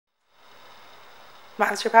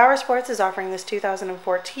Monster Powersports is offering this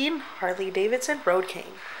 2014 Harley-Davidson Road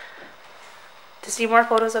King. To see more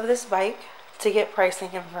photos of this bike, to get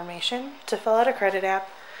pricing information, to fill out a credit app,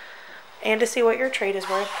 and to see what your trade is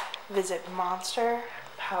worth, visit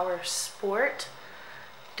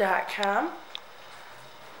monsterpowersport.com.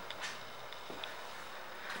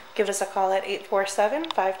 Give us a call at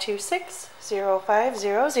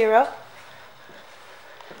 847-526-0500.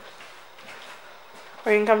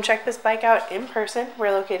 Or you can come check this bike out in person.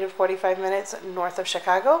 We're located 45 minutes north of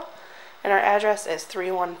Chicago, and our address is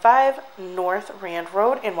 315 North Rand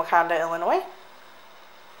Road in Wauconda, Illinois.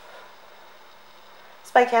 This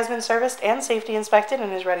bike has been serviced and safety inspected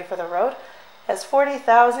and is ready for the road. It has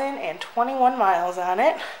 40,021 miles on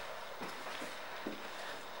it.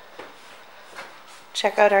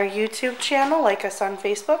 Check out our YouTube channel, like us on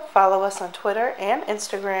Facebook, follow us on Twitter and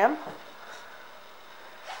Instagram.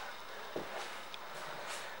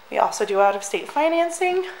 We also do out-of-state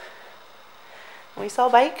financing. We sell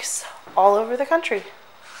bikes all over the country.